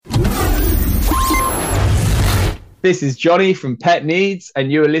This is Johnny from Pet Needs,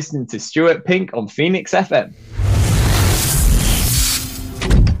 and you are listening to Stuart Pink on Phoenix FM.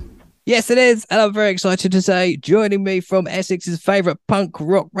 Yes, it is. And I'm very excited to say, joining me from Essex's favourite punk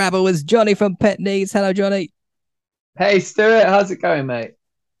rock rabble is Johnny from Pet Needs. Hello, Johnny. Hey, Stuart, how's it going, mate?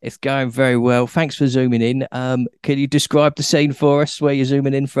 It's going very well. Thanks for zooming in. Can you describe the scene for us, where you're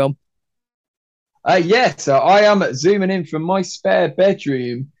zooming in from? So I am zooming in from my spare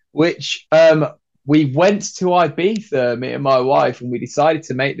bedroom, which we went to Ibiza, me and my wife, and we decided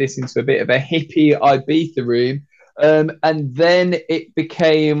to make this into a bit of a hippie Ibiza room. And then it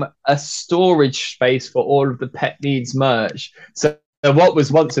became a storage space for all of the Pet Needs merch. So what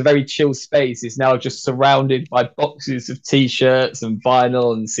was once a very chill space is now just surrounded by boxes of t-shirts and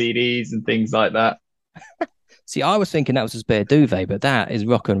vinyl and CDs and things like that. See, I was thinking that was a spare duvet, but that is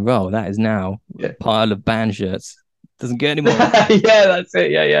rock and roll. That is now a pile of band shirts. Doesn't get any more. Yeah, that's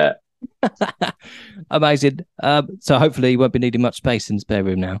it. Yeah. Amazing. So hopefully you won't be needing much space in the spare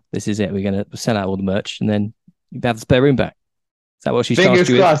room now. This is it. We're going to sell out all the merch and then you have the spare room back. Is that what she's Fingers tasked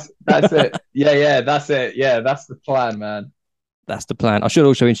you crossed. with? That's it. Yeah, that's it. Yeah, that's the plan, man. That's the plan. I should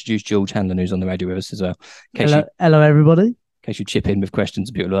also introduce George Hanlon, who's on the radio with us as well. Hello, everybody. In case you chip in with questions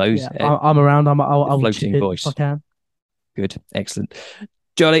and people like those. I'm around. I'll floating voice. If I can. Good. Excellent.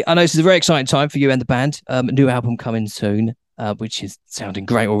 Johnny, I know this is a very exciting time for you and the band. A new album coming soon, which is sounding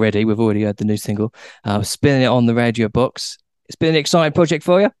great already. We've already heard the new single. Spinning it on the radio box. It's been an exciting project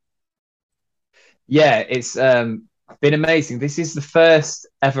for you. Yeah, it's been amazing. This is the first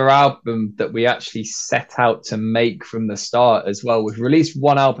ever album that we actually set out to make from the start as well. We've released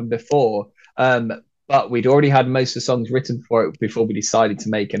one album before, but we'd already had most of the songs written for it before we decided to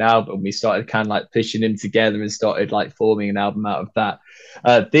make an album. We started kind of like pushing them together and started like forming an album out of that.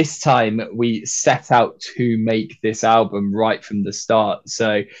 This time we set out to make this album right from the start.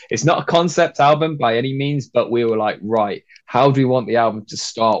 So it's not a concept album by any means, but we were like, right, how do we want the album to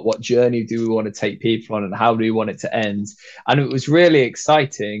start? What journey do we want to take people on, and how do we want it to end? And it was really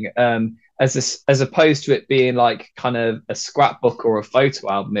exciting. As opposed to it being like kind of a scrapbook or a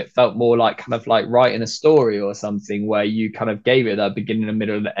photo album, it felt more like kind of like writing a story or something where you kind of gave it that beginning, a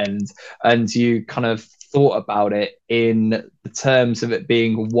middle, and the end, and you kind of thought about it in the terms of it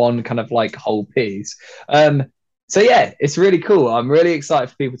being one kind of like whole piece. So yeah, it's really cool. I'm really excited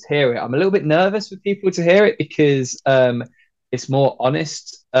for people to hear it. I'm a little bit nervous for people to hear it because it's more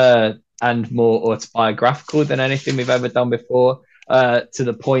honest and more autobiographical than anything we've ever done before. To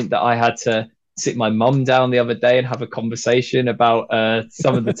the point that I had to sit my mum down the other day and have a conversation about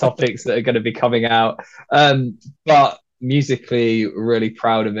some of the topics that are going to be coming out. But musically, really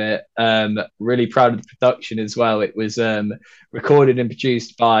proud of it. Really proud of the production as well. It was recorded and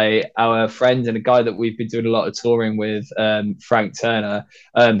produced by our friend and a guy that we've been doing a lot of touring with, Frank Turner,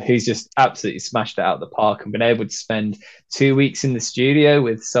 who's just absolutely smashed it out of the park and been able to spend 2 weeks in the studio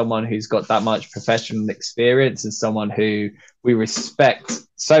with someone who's got that much professional experience and someone who we respect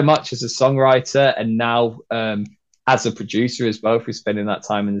so much as a songwriter and now as a producer as well for spending that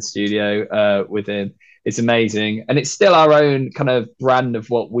time in the studio with him. It's amazing. And it's still our own kind of brand of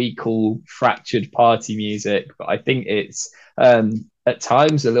what we call fractured party music. But I think it's at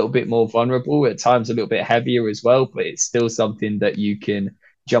times a little bit more vulnerable, at times a little bit heavier as well. But it's still something that you can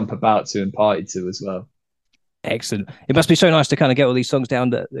jump about to and party to as well. Excellent. It must be so nice to kind of get all these songs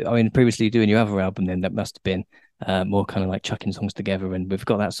down that, I mean, previously doing your other album, then that must have been more kind of like chucking songs together. And we've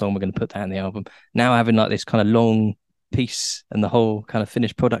got that song, we're going to put that in the album. Now having like this kind of long piece and the whole kind of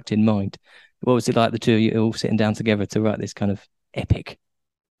finished product in mind. What was it like, the two of you all sitting down together to write this kind of epic?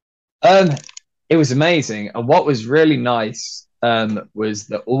 It was amazing. And what was really nice was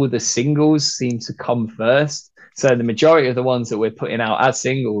that all the singles seemed to come first. So the majority of the ones that we're putting out as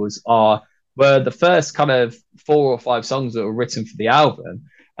singles were the first kind of 4 or 5 songs that were written for the album.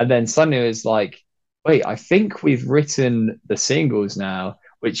 And then suddenly it was like, wait, I think we've written the singles now,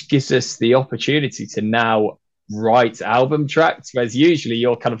 which gives us the opportunity to now write album tracks, whereas usually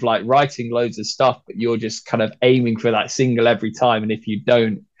you're kind of like writing loads of stuff, but you're just kind of aiming for that single every time. And if you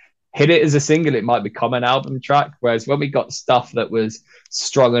don't hit it as a single, it might become an album track. Whereas when we got stuff that was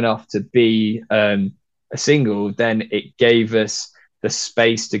strong enough to be a single, then it gave us the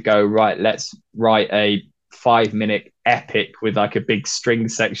space to go, right, let's write a 5-minute epic with like a big string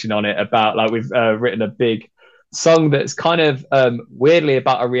section on it about like we've written a big song that's kind of weirdly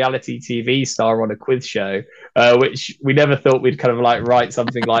about a reality TV star on a quiz show, which we never thought we'd kind of like write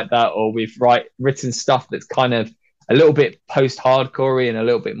something like that, or we've written stuff that's kind of a little bit post-hardcore and a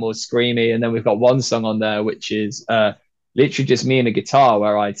little bit more screamy. And then we've got one song on there which is literally just me and a guitar,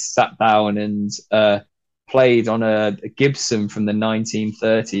 where I sat down and played on a Gibson from the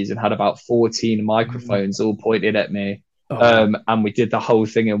 1930s and had about 14 microphones all pointed at me. And we did the whole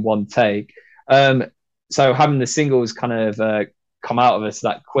thing in one take. So having the singles kind of come out of us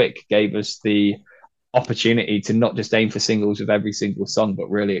that quick gave us the opportunity to not just aim for singles with every single song, but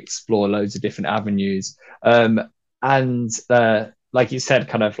really explore loads of different avenues. And like you said,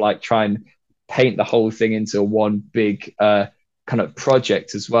 kind of like try and paint the whole thing into one big kind of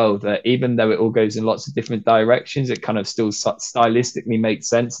project as well, that even though it all goes in lots of different directions, it kind of still stylistically makes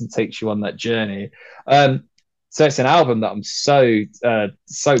sense and takes you on that journey. So it's an album that I'm so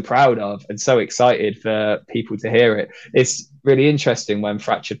proud of and so excited for people to hear it. It's really interesting. When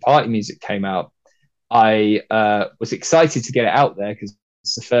Fractured Party Music came out, I was excited to get it out there because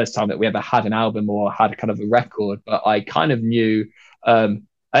it's the first time that we ever had an album or had a kind of a record, but I kind of knew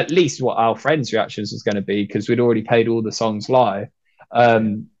at least what our friends' reactions was going to be because we'd already played all the songs live.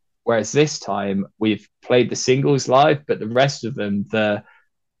 Whereas this time we've played the singles live, but the rest of them,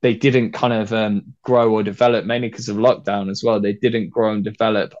 they didn't kind of grow or develop, mainly because of lockdown as well. They didn't grow and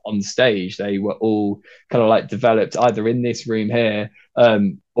develop on stage. They were all kind of like developed either in this room here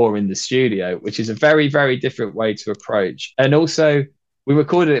or in the studio, which is a very, very different way to approach. And also, we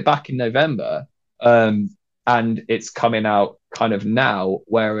recorded it back in November, and it's coming out kind of now,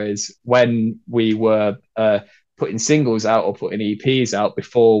 whereas when we were putting singles out or putting EPs out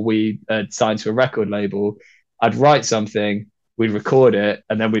before we signed to a record label, I'd write something, we'd record it,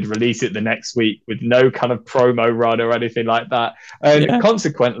 and then we'd release it the next week with no kind of promo run or anything like that. And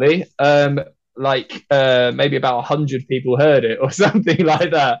consequently, maybe about 100 people heard it or something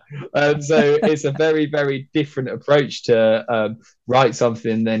like that. So it's a very, very different approach to write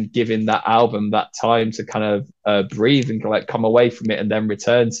something than giving that album that time to kind of breathe and like come away from it and then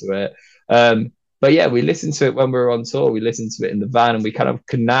return to it. But yeah, we listened to it when we were on tour. We listened to it in the van, and we kind of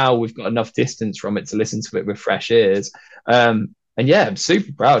now we've got enough distance from it to listen to it with fresh ears. And yeah, I'm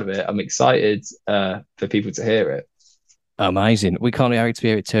super proud of it. I'm excited for people to hear it. Amazing. We can't wait to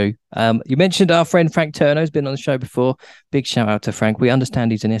hear it too. You mentioned our friend Frank Turner, who's been on the show before. Big shout out to Frank. We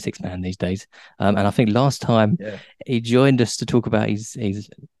understand he's an Essex man these days. And I think last time he joined us to talk about his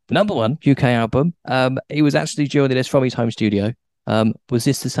number one UK album. He was actually joining us from his home studio. Was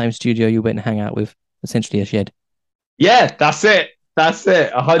this the same studio you went and hang out with, essentially a shed? Yeah, that's it.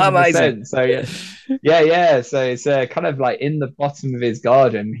 100%. So yeah. So it's kind of like in the bottom of his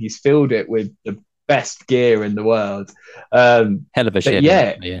garden. He's filled it with the best gear in the world. Hell of a shed.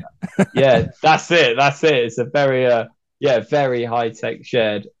 Yeah. That's it. It's a very very high tech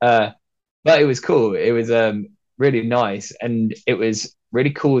shed. But it was cool. It was really nice, and it was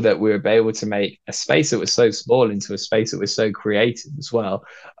really cool that we were able to make a space that was so small into a space that was so creative as well.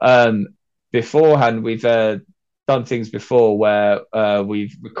 Beforehand, we've done things before where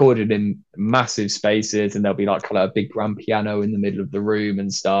we've recorded in massive spaces, and there'll be like kind of a big grand piano in the middle of the room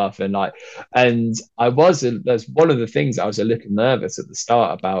and stuff. And there's one of the things I was a little nervous at the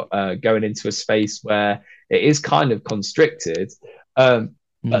start about going into a space where it is kind of constricted.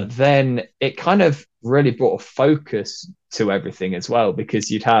 But then it kind of really brought a focus to everything as well, because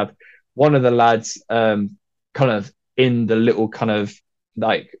you'd have one of the lads kind of in the little kind of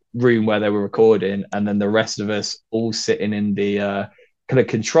like room where they were recording, and then the rest of us all sitting in the kind of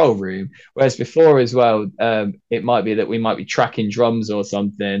control room. Whereas before as well, it might be that we might be tracking drums or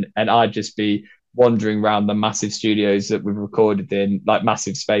something, and I'd just be wandering around the massive studios that we've recorded in, like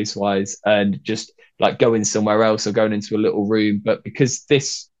massive space wise, and just like going somewhere else or going into a little room. But because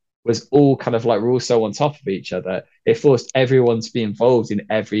this was all kind of like we're all so on top of each other, it forced everyone to be involved in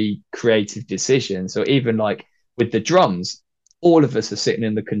every creative decision. So even like with the drums, all of us are sitting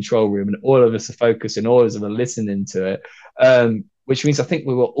in the control room and all of us are focused and all of us are listening to it, which means I think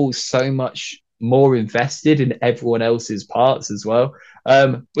we were all so much more invested in everyone else's parts as well,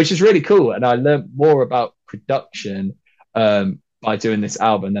 which is really cool. And I learned more about production by doing this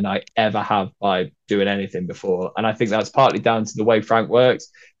album than I ever have by doing anything before. And I think that's partly down to the way Frank works,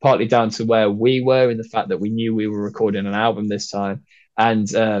 partly down to where we were in the fact that we knew we were recording an album this time, and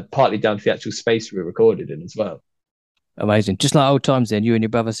partly down to the actual space we recorded in as well. Amazing. Just like old times then, you and your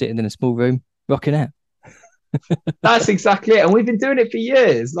brother sitting in a small room, rocking out. That's exactly it. And we've been doing it for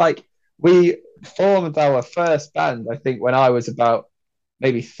years. Like, we formed our first band, I think, when I was about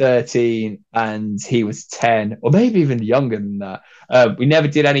maybe 13 and he was 10, or maybe even younger than that. We never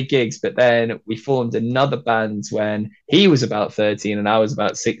did any gigs, but then we formed another band when he was about 13 and I was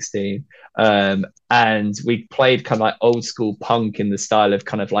about 16. And we played kind of like old school punk in the style of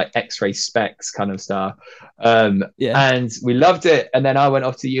kind of like X-Ray Specs kind of stuff. And we loved it. And then I went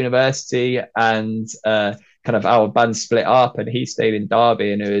off to university and kind of our band split up, and he stayed in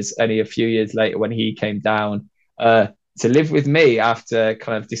Derby, and it was only a few years later when he came down to live with me after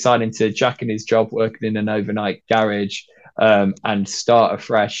kind of deciding to jack in his job working in an overnight garage and start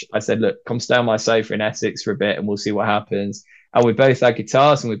afresh. I said, look, come stay on my sofa in Essex for a bit and we'll see what happens. And we both had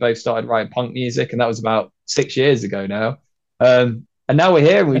guitars and we both started writing punk music, and that was about 6 years ago now. And now we're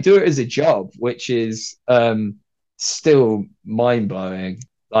here and we do it as a job, which is still mind-blowing.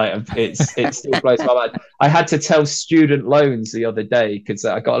 Like it still blows my mind. I had to tell student loans the other day because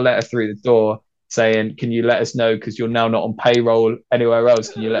I got a letter through the door saying, can you let us know, because you're now not on payroll anywhere else,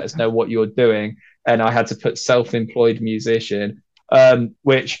 can you let us know what you're doing? And I had to put self-employed musician,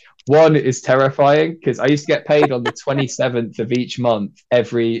 which one is terrifying because I used to get paid on the 27th of each month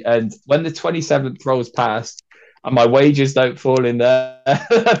and when the 27th rolls past and my wages don't fall in there,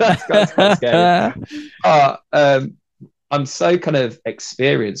 that's quite scary. I'm so kind of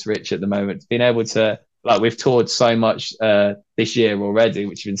experienced, Rich, at the moment, being able to, like, we've toured so much this year already,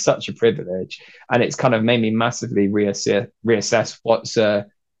 which has been such a privilege, and it's kind of made me massively reassess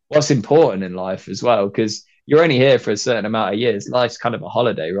what's important in life as well, because you're only here for a certain amount of years. Life's kind of a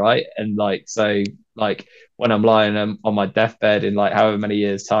holiday, right? And like, so like when I'm lying on my deathbed in like however many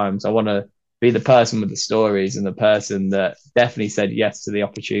years times, I want to be the person with the stories and the person that definitely said yes to the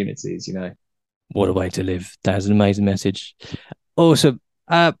opportunities, you know. What a way to live. That's an amazing message. Awesome.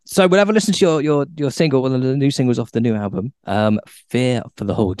 So we'll have a listen to your single, one of the new singles off the new album, Fear for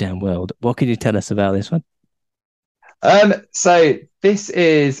the Whole Damn World. What can you tell us about this one? So this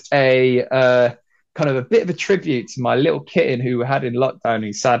is a kind of a bit of a tribute to my little kitten who we had in lockdown,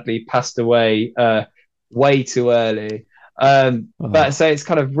 who sadly passed away way too early. But so it's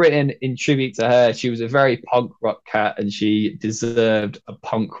kind of written in tribute to her. She was a very punk rock cat and she deserved a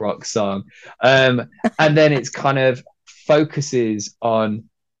punk rock song. And then it's kind of focuses on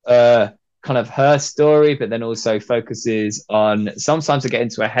kind of her story, but then also focuses on, sometimes I get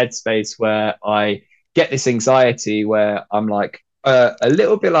into a headspace where I get this anxiety where I'm like a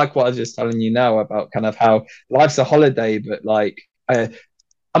little bit like what I was just telling you now about kind of how life's a holiday, but like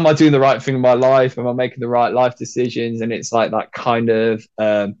am I doing the right thing in my life? Am I making the right life decisions? And it's like that kind of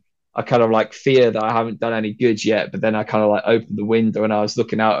I kind of like fear that I haven't done any good yet, but then I kind of like opened the window and I was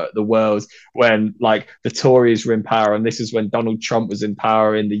looking out at the world when like the Tories were in power, and this is when Donald Trump was in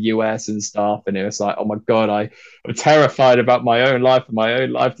power in the US and stuff, and it was like, oh my god, I'm terrified about my own life and my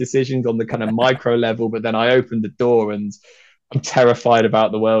own life decisions on the kind of micro level, but then I opened the door and I'm terrified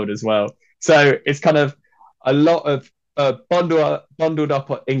about the world as well. So it's kind of a lot of bundled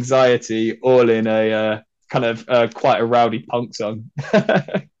up anxiety all in a kind of quite a rowdy punk song.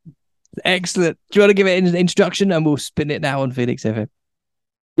 Excellent. Do you want to give it an introduction and we'll spin it now on Phoenix FM?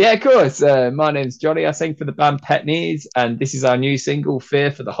 Yeah, of course. My name's Johnny. I sing for the band Pet Needs, and this is our new single,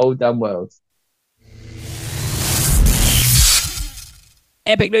 Fear for the Whole Damn World.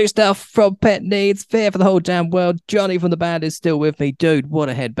 Epic new stuff from Pet Needs, Fear for the Whole Damn World. Johnny from the band is still with me. Dude, what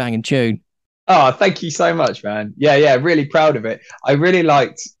a headbanging tune. Oh, thank you so much, man. Yeah, really proud of it. I really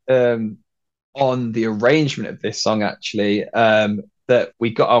liked on the arrangement of this song, actually, that we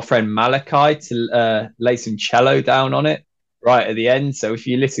got our friend Malachi to lay some cello down on it right at the end. So if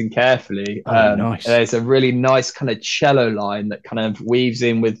you listen carefully, nice. There's a really nice kind of cello line that kind of weaves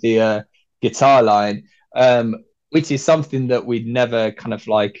in with the guitar line, which is something that we'd never kind of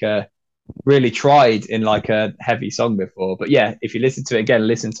like really tried in like a heavy song before. But yeah, if you listen to it again,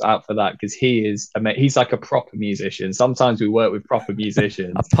 listen out for that, because he's like a proper musician. Sometimes we work with proper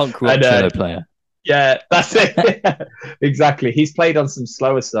musicians. A punk rock cello player. Yeah, that's it. Exactly. He's played on some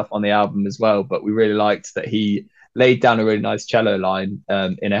slower stuff on the album as well, but we really liked that he laid down a really nice cello line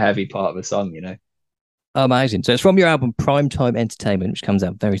in a heavy part of the song, you know. Amazing. So it's from your album Primetime Entertainment, which comes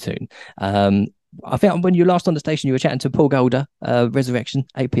out very soon. I think when you were last on the station, you were chatting to Paul Golder, Resurrection,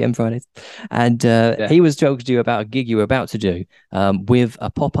 8 p.m. Fridays. And he was talking to you about a gig you were about to do with a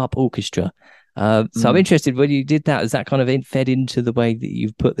pop-up orchestra. So I'm interested, when you did that, is that kind of fed into the way that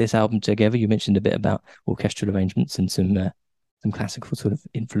you've put this album together? You mentioned a bit about orchestral arrangements and some classical sort of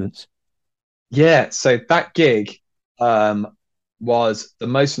influence. Yeah, so that gig was the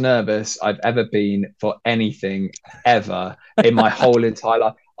most nervous I've ever been for anything ever in my whole entire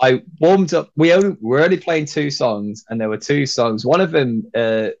life. I warmed up. We're only playing 2 songs, and there were 2 songs. One of them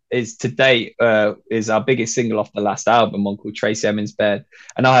is to date is our biggest single off the last album, one called Tracy Emin's Bed,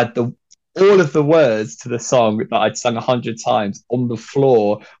 and I had all of the words to the song that I'd sung 100 times on the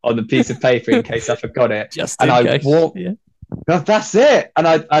floor on the piece of paper in case I forgot it. Just in case. Yeah. That's it. And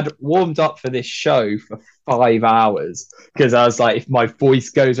I'd warmed up for this show for 5 hours because I was like, if my voice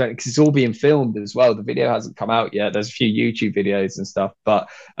goes right, because it's all being filmed as well. The video hasn't come out yet. There's a few YouTube videos and stuff, but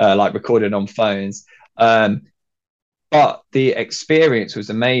like recorded on phones. But the experience was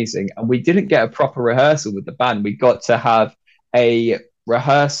amazing, and we didn't get a proper rehearsal with the band. We got to have a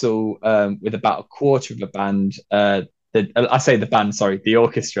rehearsal with about a quarter of the band. I say the band, sorry, the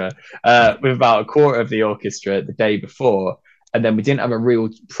orchestra, with about a quarter of the orchestra the day before, and then we didn't have a real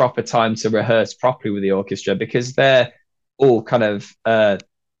proper time to rehearse properly with the orchestra because they're all kind of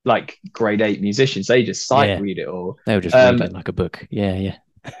like grade 8 musicians. They just sight read it all. They were just reading it like a book. Yeah.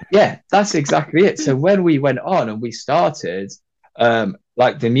 Yeah, that's exactly it. So when we went on and we started,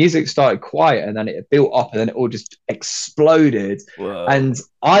 like the music started quiet and then it built up and then it all just exploded. Whoa. And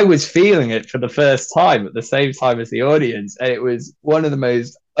I was feeling it for the first time at the same time as the audience. And it was one of the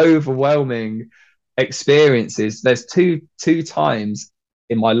most overwhelming experiences. There's two times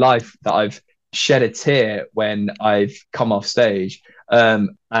in my life that I've shed a tear when I've come off stage.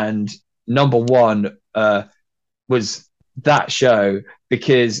 And number one was that show,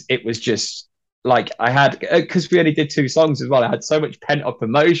 because it was just like I had, because we only did 2 songs as well. I had so much pent up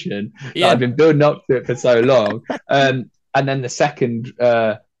emotion that I've been building up to it for so long. And then the second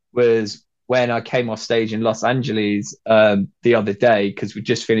was when I came off stage in Los Angeles the other day, because we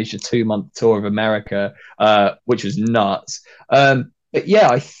just finished a 2-month tour of America, which was nuts. But yeah,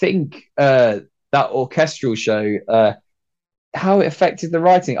 I think that orchestral show, how it affected the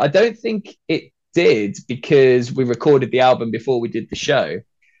writing, I don't think it did, because we recorded the album before we did the show.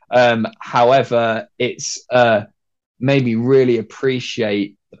 However, it's made me really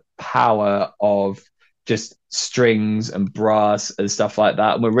appreciate the power of just strings and brass and stuff like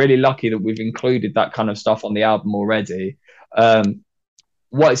that. And we're really lucky that we've included that kind of stuff on the album already.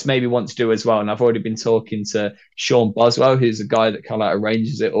 What it's made me want to do as well, and I've already been talking to Sean Boswell, who's the guy that kind of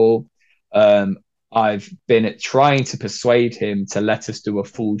arranges it all. I've been trying to persuade him to let us do a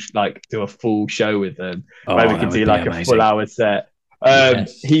full show with them, where we can do like a full hour set.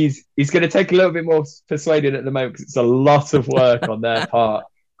 He's going to take a little bit more persuading at the moment because it's a lot of work on their part.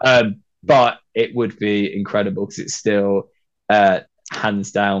 But it would be incredible because it's still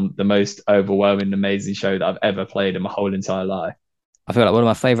hands down the most overwhelming, amazing show that I've ever played in my whole entire life. I feel like one of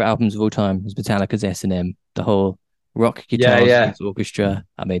my favorite albums of all time is Metallica's S&M. The whole rock guitars, orchestra.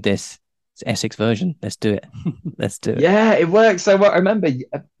 I made this. It's Essex version. Let's do it. Let's do it. Yeah, it works so well. I remember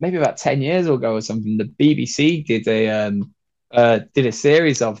maybe about 10 years ago or something, the BBC did a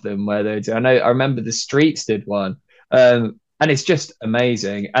series of them where I remember the Streets did one, and it's just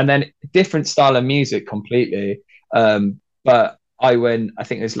amazing. And then different style of music completely. But I went, I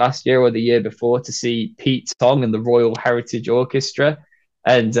think it was last year or the year before, to see Pete Tong and the Royal Heritage Orchestra,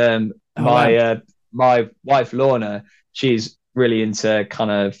 and my wife Lorna, she's really into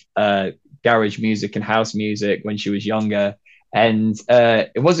kind of garage music and house music when she was younger, and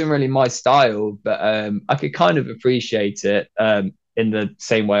it wasn't really my style, but I could kind of appreciate it in the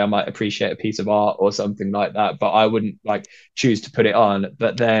same way I might appreciate a piece of art or something like that, but I wouldn't like choose to put it on.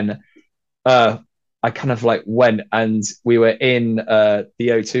 But then I kind of like went, and we were in the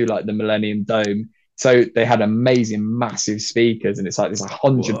O2, like the Millennium Dome, so they had amazing massive speakers, and it's like this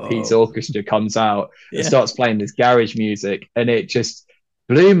 100-piece orchestra comes out and starts playing this garage music, and it just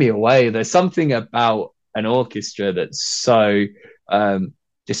blew me away. There's something about an orchestra that's so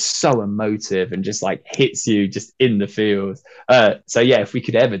just so emotive and just like hits you just in the feels. So yeah, if we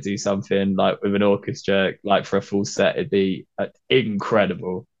could ever do something like with an orchestra, like for a full set, it'd be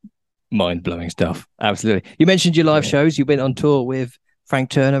incredible. Mind-blowing stuff. Absolutely. You mentioned your live shows. You went on tour with Frank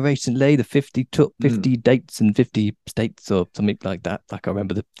Turner recently, the 50 dates in 50 states or something like that. I can't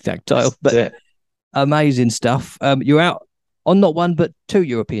remember the exact title, but amazing stuff. You're out on not one but 2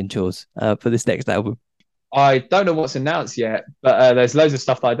 European tours for this next album. I don't know what's announced yet, but there's loads of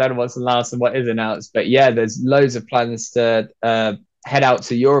stuff that I don't know what's announced and what is announced. But yeah, there's loads of plans to head out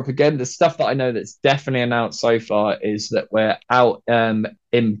to Europe again. The stuff that I know that's definitely announced so far is that we're out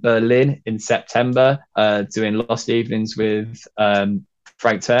in Berlin in September doing Lost Evenings with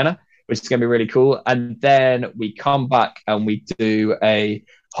Frank Turner, which is going to be really cool. And then we come back and we do a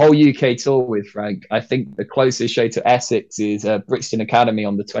whole UK tour with Frank. I think the closest show to Essex is Brixton Academy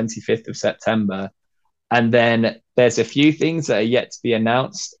on the 25th of September. And then there's a few things that are yet to be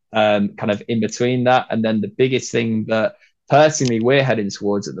announced kind of in between that. And then the biggest thing that personally we're heading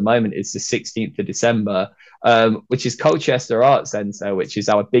towards at the moment is the 16th of December, which is Colchester Arts Centre, which is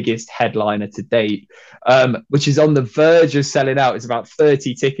our biggest headliner to date, which is on the verge of selling out. It's about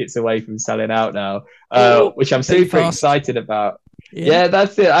 30 tickets away from selling out now, which I'm super excited about. Yeah,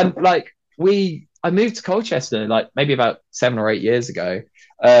 that's it. And like I moved to Colchester like maybe about 7 or 8 years ago.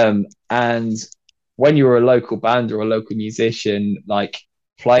 And when you were a local band or a local musician, like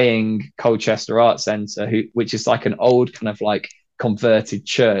playing Colchester Arts Centre, which is like an old kind of like converted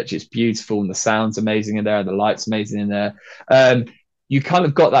church. It's beautiful and the sound's amazing in there and the light's amazing in there. You kind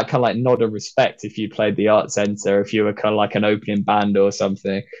of got that kind of like nod of respect if you played the art center, if you were kind of like an opening band or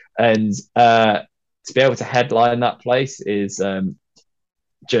something. And to be able to headline that place is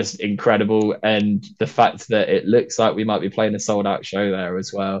just incredible. And the fact that it looks like we might be playing a sold out show there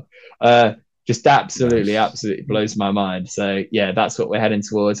as well, just absolutely blows my mind. So yeah, that's what we're heading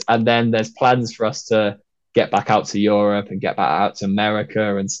towards. And then there's plans for us to get back out to Europe and get back out to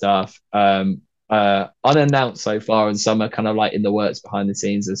America and stuff. Unannounced so far, and some are kind of like in the works behind the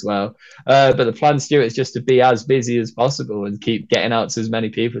scenes as well. But the plan, Stuart, is just to be as busy as possible and keep getting out to as many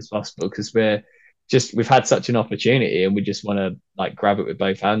people as possible, because we've had such an opportunity and we just want to like grab it with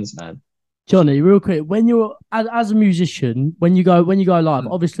both hands, man. Johnny, real quick, when you're as a musician, when you go live,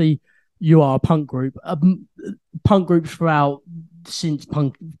 obviously you are a punk group. Punk groups throughout since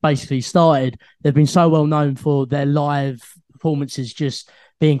punk basically started, they've been so well known for their live performances just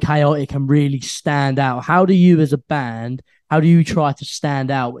being chaotic and really stand out. How do you, as a band, try to stand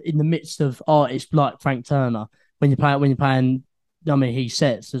out in the midst of artists like Frank Turner when you're playing? I mean, he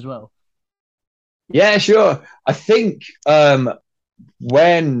sets as well. Yeah, sure. I think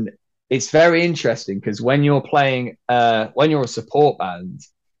when it's very interesting, because when you're playing, when you're a support band,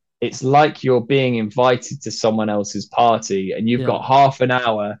 it's like you're being invited to someone else's party and you've got half an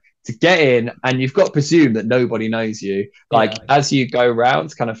hour to get in, and you've got to presume that nobody knows you. Like as you go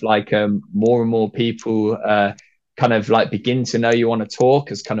around, kind of like more and more people kind of like begin to know you on a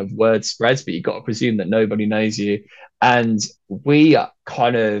talk as kind of word spreads, but you've got to presume that nobody knows you. And we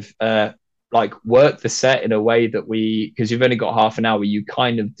kind of like work the set in a way that because you've only got half an hour, you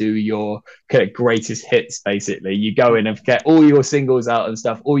kind of do your kind of greatest hits. Basically, you go in and get all your singles out and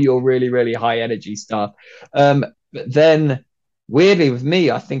stuff, all your really, really high energy stuff. But then weirdly with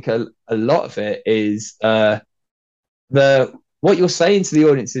me, I think a lot of it is what you're saying to the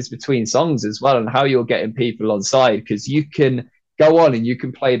audiences between songs as well, and how you're getting people on side, because you can go on and you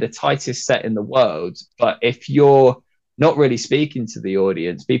can play the tightest set in the world, but if you're not really speaking to the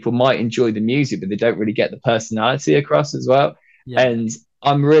audience, people might enjoy the music, but they don't really get the personality across as well. Yeah. And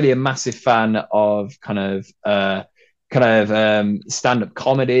I'm really a massive fan of kind of stand-up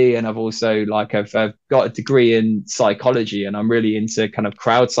comedy, and I've also I've got a degree in psychology, and I'm really into kind of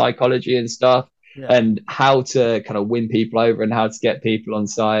crowd psychology and stuff, and how to kind of win people over and how to get people on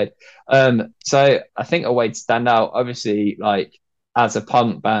side. So I think a way to stand out, obviously, like as a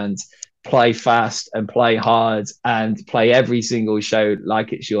punk band, play fast and play hard and play every single show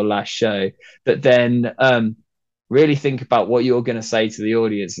like it's your last show, but then really think about what you're going to say to the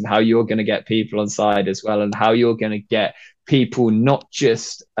audience and how you're going to get people on side as well, and how you're going to get people not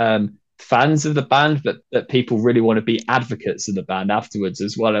just fans of the band, but that people really want to be advocates of the band afterwards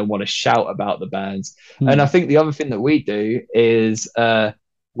as well and want to shout about the bands. And I think the other thing that we do is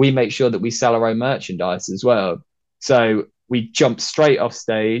we make sure that we sell our own merchandise as well. So we jump straight off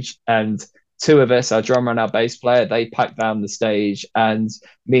stage, and two of us, our drummer and our bass player, they pack down the stage, and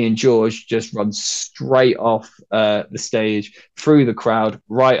me and George just run straight off the stage, through the crowd,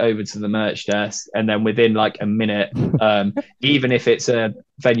 right over to the merch desk. And then within like a minute, even if it's a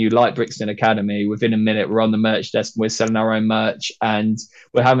venue like Brixton Academy, within a minute, we're on the merch desk and we're selling our own merch, and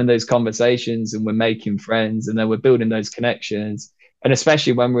we're having those conversations and we're making friends, and then we're building those connections. And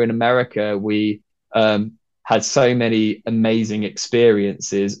especially when we're in America, we had so many amazing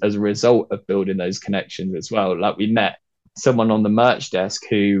experiences as a result of building those connections as well. Like we met someone on the merch desk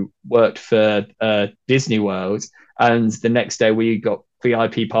who worked for Disney World, and the next day we got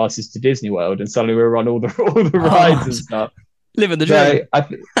VIP passes to Disney World, and suddenly we were on all the rides and stuff. Living the dream.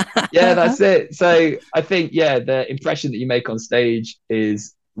 Yeah, that's it. So I think, the impression that you make on stage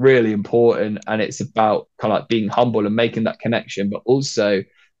is really important, and it's about kind of like being humble and making that connection, but also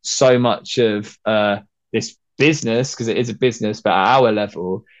so much of this business, because it is a business, but at our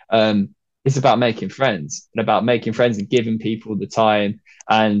level, it's about making friends and giving people the time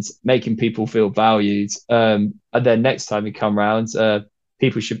and making people feel valued. And then next time you come around,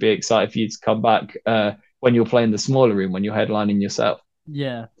 people should be excited for you to come back when you're playing the smaller room, when you're headlining yourself.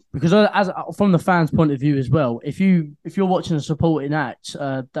 Yeah, because as from the fans' point of view as well, if you're watching a supporting act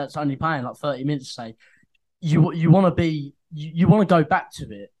that's only playing like 30 minutes, say, you want to go back to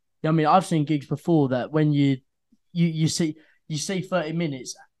it. I mean, I've seen gigs before that when you see 30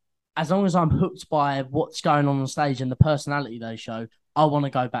 minutes, as long as I'm hooked by what's going on stage and the personality they show, I want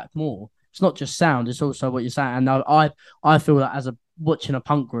to go back more. It's not just sound; it's also what you're saying. And I feel that watching a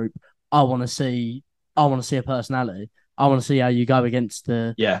punk group, I want to see a personality. I want to see how you go against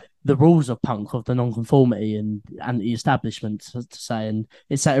the rules of punk, of the non-conformity and the establishment, to say. And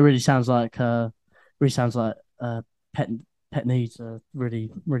it really sounds like Pet Pet Needs are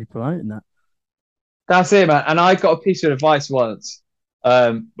really, really promoting that. That's it, man. And I got a piece of advice once,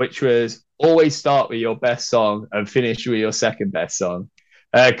 which was always start with your best song and finish with your second best song.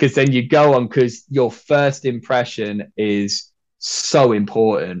 Because then you go on, because your first impression is so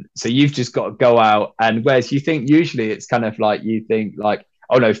important. So you've just got to go out. And whereas you think usually it's kind of like, you think like,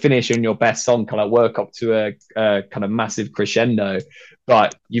 oh no, finish on your best song, kind of work up to a kind of massive crescendo.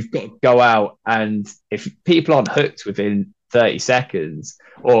 But you've got to go out, and if people aren't hooked within 30 seconds,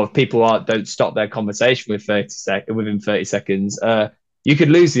 or if people don't stop their conversation within 30 seconds, you could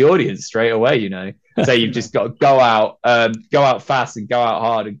lose the audience straight away, you know. So you've just got to go out fast and go out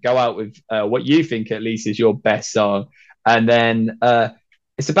hard and go out with what you think at least is your best song. And then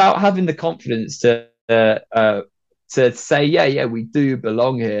it's about having the confidence to say, yeah, we do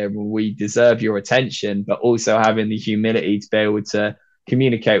belong here, we deserve your attention, but also having the humility to be able to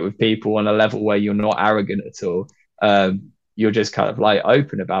communicate with people on a level where you're not arrogant at all. You're just kind of like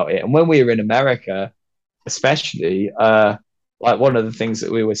open about it. And when we were in America, especially, like one of the things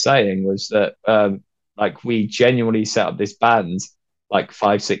that we were saying was that like we genuinely set up this band like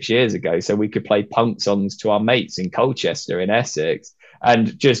 5-6 years ago so we could play punk songs to our mates in Colchester in Essex,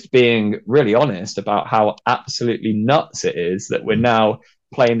 and just being really honest about how absolutely nuts it is that we're now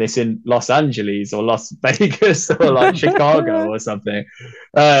playing this in Los Angeles or Las Vegas or like Chicago or something.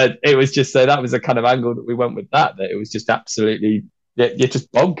 It was just, so that was a kind of angle that we went with, that it was just absolutely, you're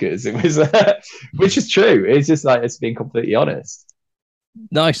just bonkers. It was, which is true. It's just like, it's being completely honest.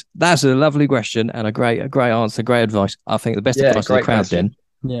 Nice. That's a lovely question and a great answer, great advice. I think the best advice to the crowd question.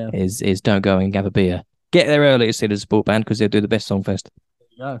 Then is don't go and have a beer. Get there early to see the support band because they'll do the best song first.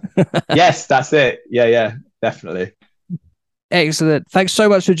 Yes, that's it. Yeah, definitely. Excellent. Thanks so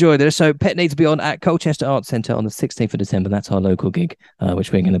much for joining us. So Pet Needs to be on at Colchester Arts Centre on the 16th of December. That's our local gig,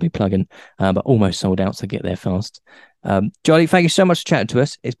 which we're going to be plugging, but almost sold out, so get there fast. Johnny, thank you so much for chatting to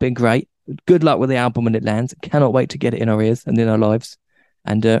us. It's been great. Good luck with the album when it lands. Cannot wait to get it in our ears and in our lives.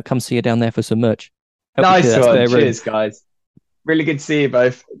 And come see you down there for some merch. Nice one. Cheers, guys. Really good to see you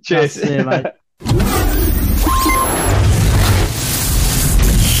both. Cheers. See you, mate.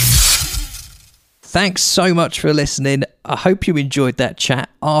 Thanks so much for listening. I hope you enjoyed that chat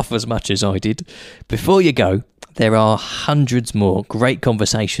half as much as I did. Before you go, there are hundreds more great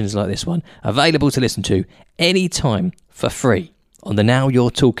conversations like this one available to listen to anytime for free on the Now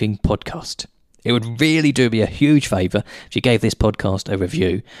You're Talking podcast. It would really do me a huge favour if you gave this podcast a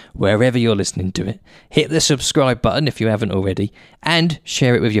review wherever you're listening to it. Hit the subscribe button if you haven't already, and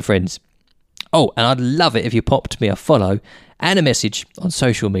share it with your friends. Oh, and I'd love it if you popped me a follow and a message on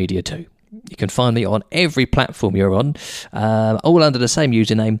social media too. You can find me on every platform you're on, all under the same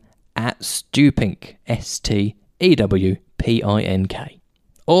username at Stewpink, STEWPINK.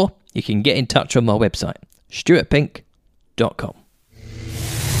 Or you can get in touch on my website, stuartpink.com.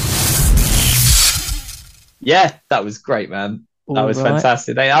 Yeah, that was great, man. That was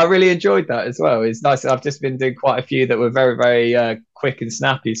fantastic. I really enjoyed that as well. It's nice. I've just been doing quite a few that were very, very quick and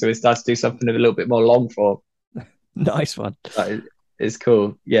snappy. So it's nice to do something a little bit more long form. Nice one. It's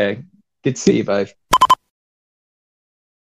cool. Yeah. Good to see you both.